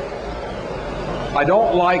bait, I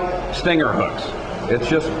don't like stinger hooks. It's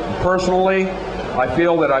just personally, I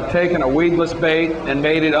feel that I've taken a weedless bait and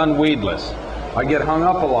made it unweedless. I get hung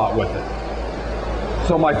up a lot with it.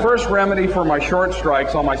 So my first remedy for my short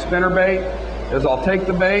strikes on my spinner bait is I'll take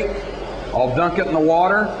the bait, I'll dunk it in the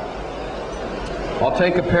water, I'll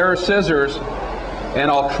take a pair of scissors, and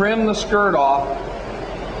I'll trim the skirt off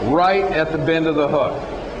right at the bend of the hook.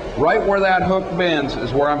 Right where that hook bends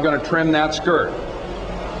is where I'm going to trim that skirt.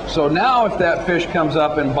 So now if that fish comes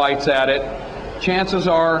up and bites at it, chances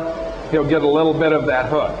are he'll get a little bit of that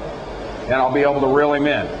hook, and I'll be able to reel him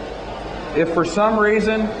in. If for some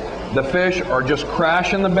reason the fish are just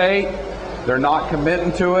crashing the bait, they're not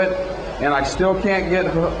committing to it, and I still can't get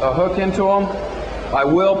a hook into them, I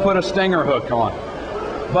will put a stinger hook on.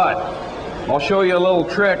 But I'll show you a little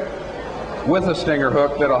trick with a stinger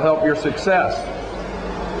hook that'll help your success.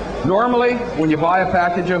 Normally, when you buy a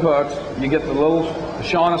package of hooks, you get the little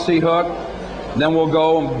Shaughnessy hook, then we'll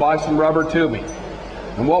go and buy some rubber tubing.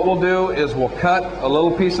 And what we'll do is we'll cut a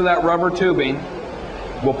little piece of that rubber tubing,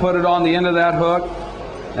 we'll put it on the end of that hook,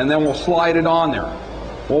 and then we'll slide it on there.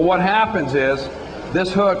 Well, what happens is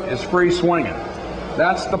this hook is free swinging.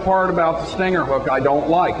 That's the part about the stinger hook I don't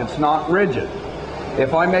like. It's not rigid.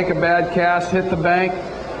 If I make a bad cast, hit the bank,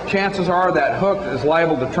 chances are that hook is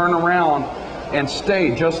liable to turn around and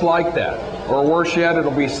stay just like that. Or worse yet, it'll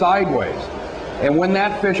be sideways. And when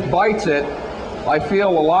that fish bites it, I feel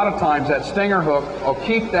a lot of times that stinger hook will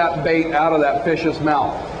keep that bait out of that fish's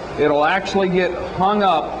mouth. It'll actually get hung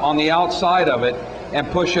up on the outside of it and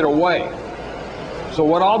push it away. So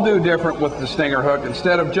what I'll do different with the stinger hook,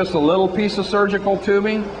 instead of just a little piece of surgical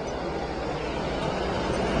tubing,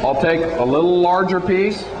 I'll take a little larger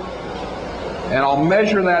piece and I'll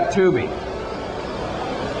measure that tubing.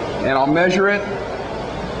 And I'll measure it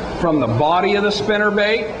from the body of the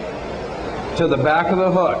spinnerbait to the back of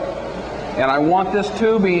the hook. And I want this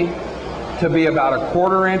tubing to be about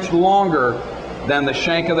 1/4 inch longer than the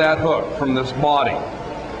shank of that hook from this body.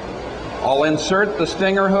 I'll insert the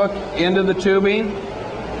stinger hook into the tubing,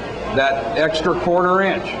 that extra 1/4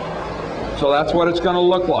 inch. So that's what it's going to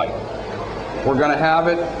look like. We're going to have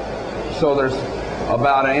it so there's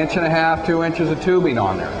about 1.5 inches, 2 inches of tubing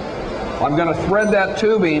on there. I'm going to thread that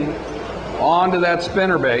tubing onto that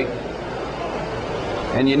spinnerbait,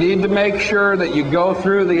 and you need to make sure that you go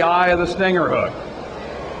through the eye of the stinger hook.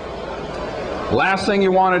 Last thing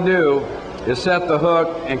you want to do is set the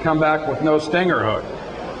hook and come back with no stinger hook.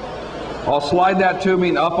 I'll slide that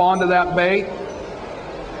tubing up onto that bait.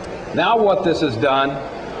 Now what this has done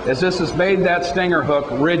is this has made that stinger hook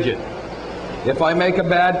rigid. If I make a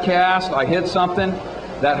bad cast, I hit something,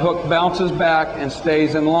 that hook bounces back and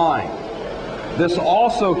stays in line. This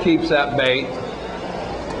also keeps that bait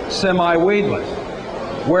semi-weedless.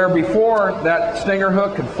 Where before that stinger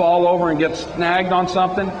hook could fall over and get snagged on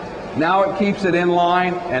something, now it keeps it in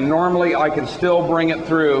line, and normally I can still bring it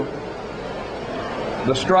through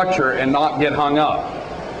the structure and not get hung up.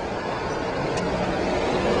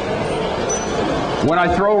 When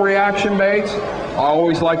I throw reaction baits, I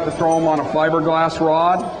always like to throw them on a fiberglass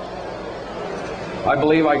rod. I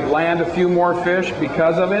believe I land a few more fish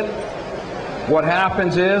because of it. What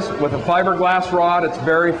happens is, with a fiberglass rod, it's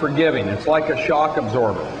very forgiving. It's like a shock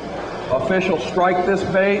absorber. A fish will strike this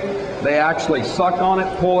bait, they actually suck on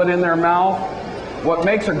it, pull it in their mouth. What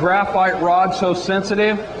makes a graphite rod so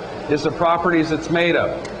sensitive is the properties it's made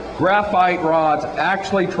of. Graphite rods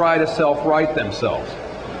actually try to self-right themselves.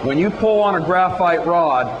 When you pull on a graphite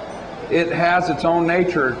rod, it has its own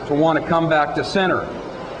nature to want to come back to center.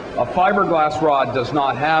 A fiberglass rod does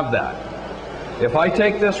not have that. If I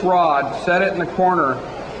take this rod, set it in the corner,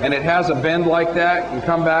 and it has a bend like that and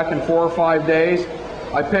come back in 4 or 5 days,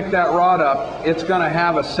 I pick that rod up, it's going to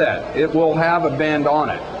have a set. It will have a bend on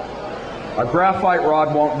it. A graphite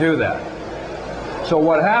rod won't do that. So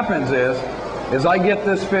what happens is I get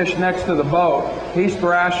this fish next to the boat, he's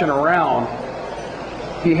thrashing around,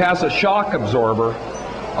 he has a shock absorber.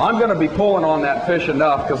 I'm going to be pulling on that fish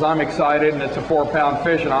enough because I'm excited and it's a 4-pound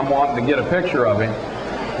fish and I'm wanting to get a picture of him.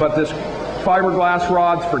 But this fiberglass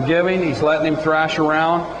rod's forgiving, he's letting him thrash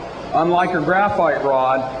around. Unlike a graphite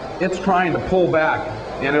rod, it's trying to pull back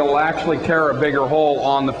and it'll actually tear a bigger hole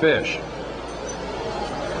on the fish.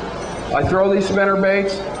 I throw these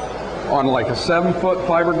spinnerbaits on like a 7-foot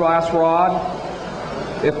fiberglass rod.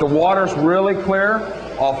 If the water's really clear,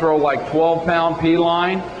 I'll throw like 12-pound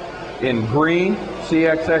P-line in green,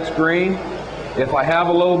 CXX green. If I have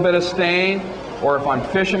a little bit of stain, or if I'm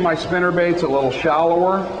fishing my spinnerbaits a little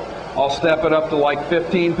shallower, I'll step it up to like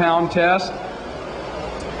 15-pound test.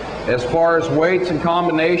 As far as weights and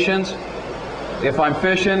combinations, if I'm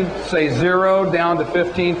fishing, say 0 down to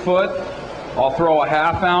 15 foot, I'll throw a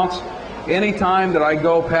 1/2 ounce. Anytime that I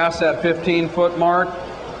go past that 15-foot mark,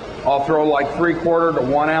 I'll throw like 3/4 to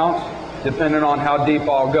 1 ounce, depending on how deep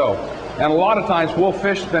I'll go. And a lot of times we'll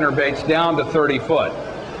fish spinnerbaits down to 30 foot.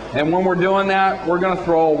 And when we're doing that, we're going to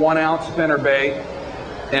throw a 1 ounce spinnerbait.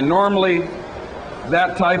 And normally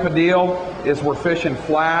that type of deal is we're fishing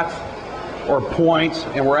flats or points,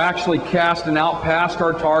 and we're actually casting out past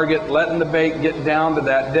our target, letting the bait get down to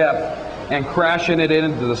that depth and crashing it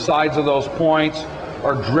into the sides of those points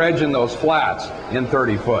or dredging those flats in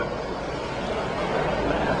 30 foot.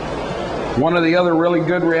 One of the other really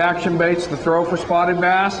good reaction baits to throw for spotted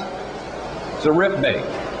bass is a rip bait.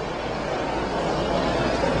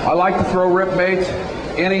 I like to throw rip baits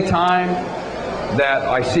anytime that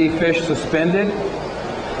I see fish suspended.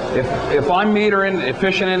 If I'm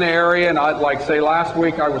fishing in the area, and like say last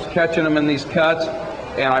week I was catching them in these cuts,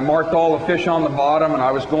 and I marked all the fish on the bottom, and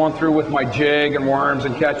I was going through with my jig and worms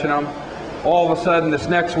and catching them. All of a sudden, this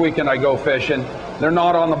next weekend I go fishing, they're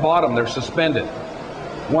not on the bottom, they're suspended.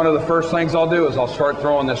 One of the first things I'll do is I'll start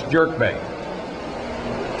throwing this jerk bait.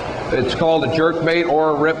 It's called a jerk bait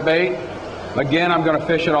or a rip bait. Again, I'm going to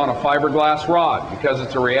fish it on a fiberglass rod because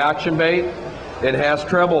it's a reaction bait. It has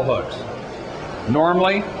treble hooks.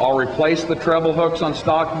 Normally, I'll replace the treble hooks on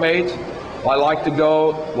stock baits. I like to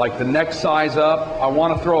go like the next size up. I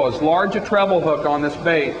want to throw as large a treble hook on this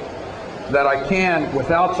bait that I can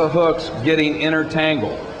without the hooks getting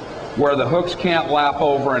intertangled, where the hooks can't lap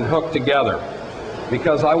over and hook together,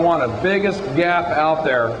 because I want the biggest gap out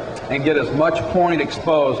there and get as much point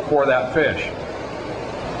exposed for that fish.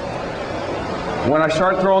 When I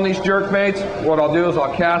start throwing these jerk baits, what I'll do is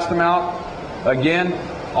I'll cast them out. Again,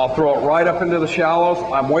 I'll throw it right up into the shallows.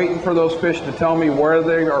 I'm waiting for those fish to tell me where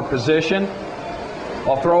they are positioned.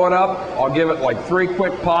 I'll throw it up, I'll give it like 3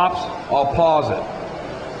 quick pops, I'll pause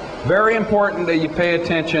it. Very important that you pay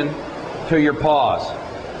attention to your pause.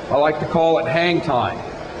 I like to call it hang time.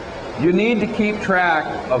 You need to keep track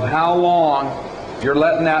of how long you're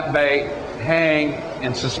letting that bait hang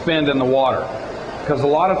and suspend in the water, because a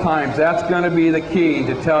lot of times that's going to be the key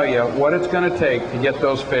to tell you what it's going to take to get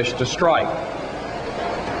those fish to strike.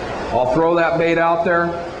 I'll throw that bait out there,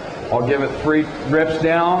 I'll give it 3 rips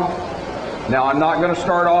down. Now I'm not going to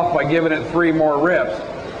start off by giving it 3 more rips.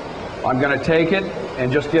 I'm going to take it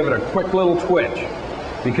and just give it a quick little twitch,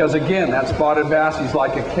 because again, that spotted bass, he's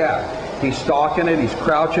like a cat. He's stalking it, he's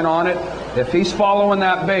crouching on it. If he's following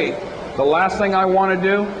that bait, the last thing I want to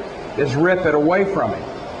do is rip it away from him.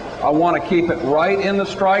 I want to keep it right in the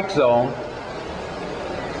strike zone.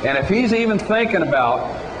 And if he's even thinking about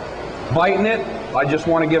biting it, I just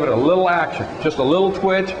want to give it a little action, just a little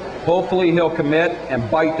twitch. Hopefully he'll commit and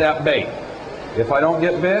bite that bait. If I don't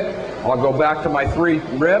get bit, I'll go back to my 3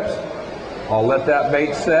 rips. I'll let that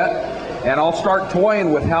bait set, and I'll start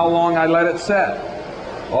toying with how long I let it set.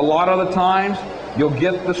 A lot of the times, you'll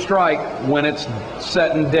get the strike when it's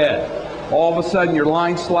setting dead. All of a sudden, your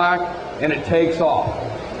line's slack, and it takes off.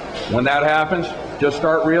 When that happens, just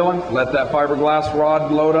start reeling, let that fiberglass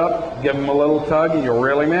rod load up, give him a little tug, and you'll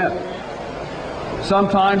reel him in.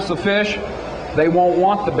 Sometimes the fish, they won't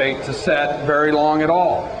want the bait to set very long at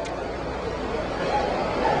all.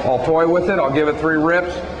 I'll toy with it, I'll give it 3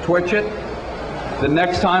 rips, twitch it. The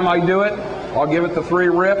next time I do it, I'll give it the 3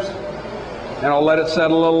 rips, and I'll let it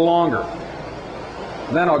set a little longer.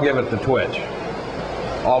 Then I'll give it the twitch.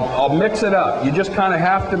 I'll mix it up. You just kind of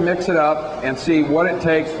have to mix it up and see what it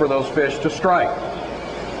takes for those fish to strike.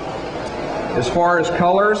 As far as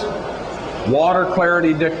colors, water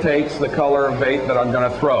clarity dictates the color of bait that I'm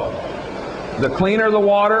going to throw. The cleaner the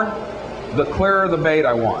water, the clearer the bait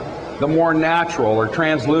I want. The more natural or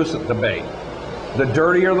translucent the bait. The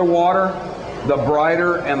dirtier the water, the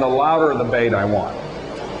brighter and the louder the bait I want.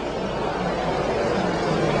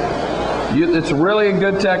 It's really a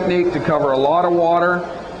good technique to cover a lot of water,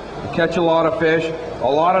 to catch a lot of fish. A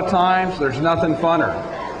lot of times there's nothing funner,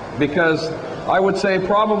 because I would say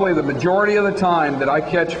probably the majority of the time that I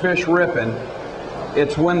catch fish ripping,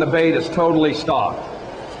 it's when the bait is totally stopped.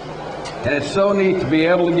 And it's so neat to be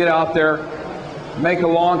able to get out there, make a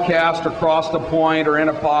long cast across the point or in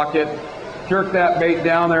a pocket, jerk that bait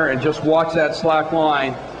down there and just watch that slack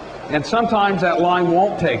line. And sometimes that line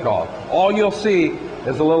won't take off. All you'll see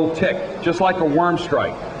is a little tick, just like a worm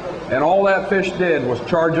strike. And all that fish did was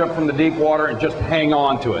charge up from the deep water and just hang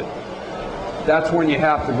on to it. That's when you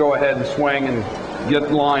have to go ahead and swing and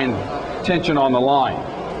get line tension on the line.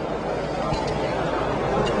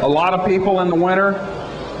 A lot of people in the winter,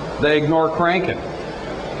 they ignore cranking.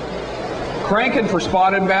 Cranking for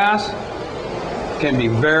spotted bass can be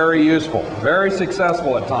very useful, very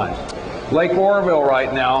successful at times. Lake Oroville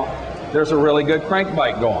right now, there's a really good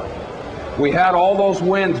crankbite going. We had all those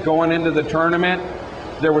winds going into the tournament.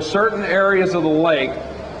 There were certain areas of the lake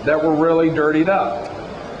that were really dirtied up.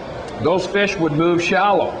 Those fish would move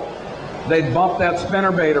shallow. They'd bump that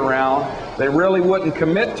spinnerbait around. They really wouldn't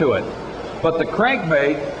commit to it. But the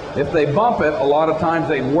crankbait, if they bump it, a lot of times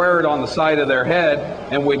they'd wear it on the side of their head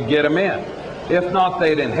and we'd get them in. If not,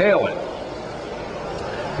 they'd inhale it.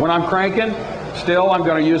 When I'm cranking, still I'm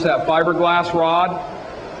going to use that fiberglass rod.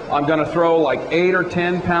 I'm going to throw like 8 or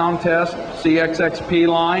 10 pound test CXXP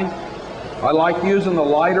line. I like using the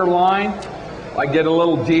lighter line. I get a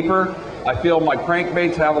little deeper. I feel my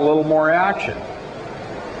crankbaits have a little more action.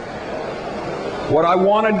 What I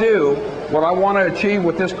want to do, what I want to achieve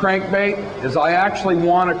with this crankbait is I actually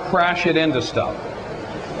want to crash it into stuff.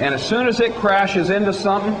 And as soon as it crashes into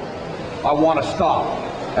something, I want to stop.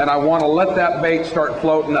 And I want to let that bait start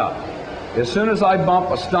floating up. As soon as I bump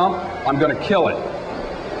a stump, I'm going to kill it.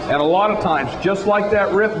 And a lot of times, just like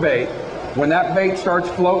that rip bait, when that bait starts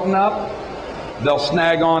floating up, they'll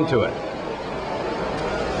snag onto it.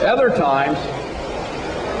 Other times,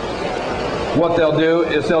 what they'll do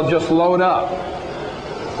is they'll just load up.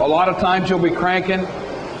 A lot of times you'll be cranking,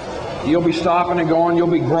 you'll be stopping and going, you'll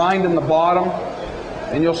be grinding the bottom,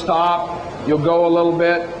 and you'll stop, you'll go a little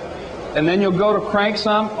bit, and then you'll go to crank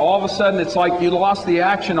some. All of a sudden it's like you lost the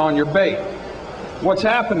action on your bait. What's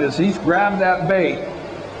happened is he's grabbed that bait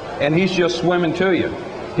and he's just swimming to you.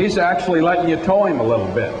 He's actually letting you tow him a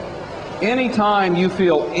little bit. Anytime you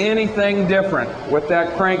feel anything different with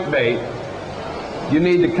that crankbait, you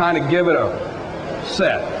need to kind of give it a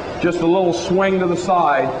set. Just a little swing to the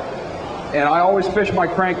side. And I always fish my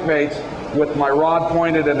crankbaits with my rod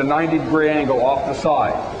pointed at a 90-degree angle off the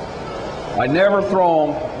side. I never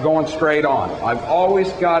throw them going straight on. I've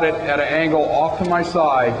always got it at an angle off to my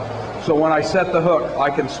side, so when I set the hook, I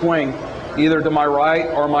can swing either to my right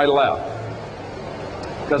or my left.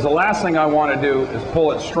 Because the last thing I want to do is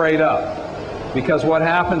pull it straight up. Because what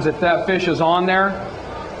happens if that fish is on there,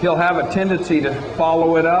 he'll have a tendency to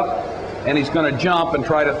follow it up, and he's going to jump and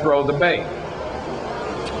try to throw the bait.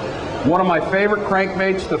 One of my favorite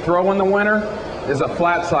crankbaits to throw in the winter is a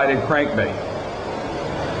flat-sided crankbait.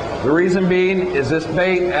 The reason being is this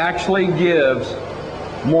bait actually gives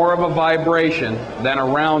more of a vibration than a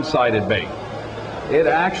round-sided bait. It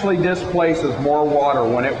actually displaces more water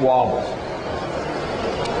when it wobbles,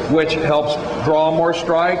 which helps draw more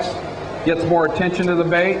strikes, gets more attention to the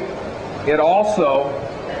bait. It also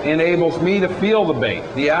enables me to feel the bait,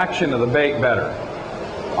 the action of the bait better.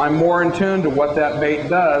 I'm more in tune to what that bait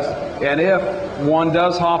does, and if one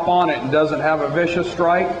does hop on it and doesn't have a vicious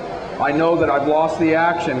strike, I know that I've lost the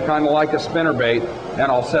action, kind of like a spinnerbait, and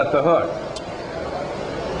I'll set the hook.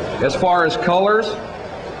 As far as colors,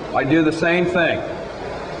 I do the same thing.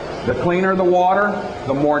 The cleaner the water,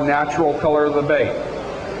 the more natural color of the bait.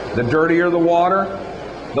 The dirtier the water,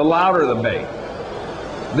 the louder the bait.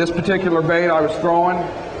 This particular bait I was throwing,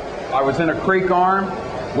 I was in a creek arm.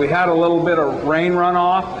 We had a little bit of rain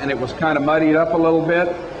runoff and it was kind of muddied up a little bit.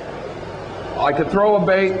 I could throw a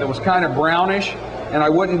bait that was kind of brownish and I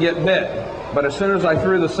wouldn't get bit. But as soon as I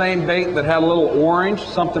threw the same bait that had a little orange,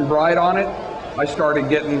 something bright on it, I started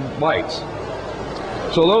getting bites.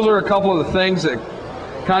 So those are a couple of the things that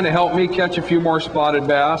kind of helped me catch a few more spotted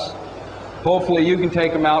bass. Hopefully you can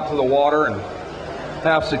take them out to the water and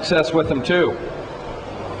have success with them too.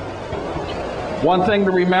 One thing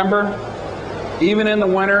to remember, even in the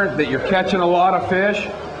winter that you're catching a lot of fish,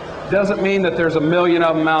 doesn't mean that there's a million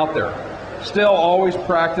of them out there. Still always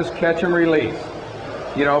practice catch and release.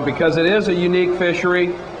 You know, because it is a unique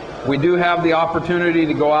fishery. We do have the opportunity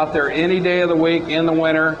to go out there any day of the week in the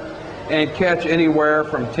winter and catch anywhere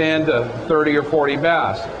from 10 to 30 or 40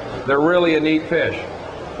 bass. They're really a neat fish.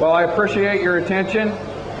 Well, I appreciate your attention.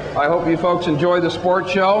 I hope you folks enjoy the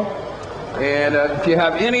sports show. And if you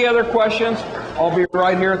have any other questions, I'll be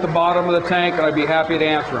right here at the bottom of the tank and I'd be happy to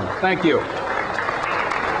answer them. Thank you.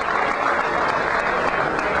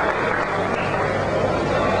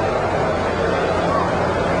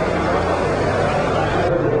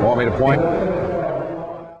 Want me to point?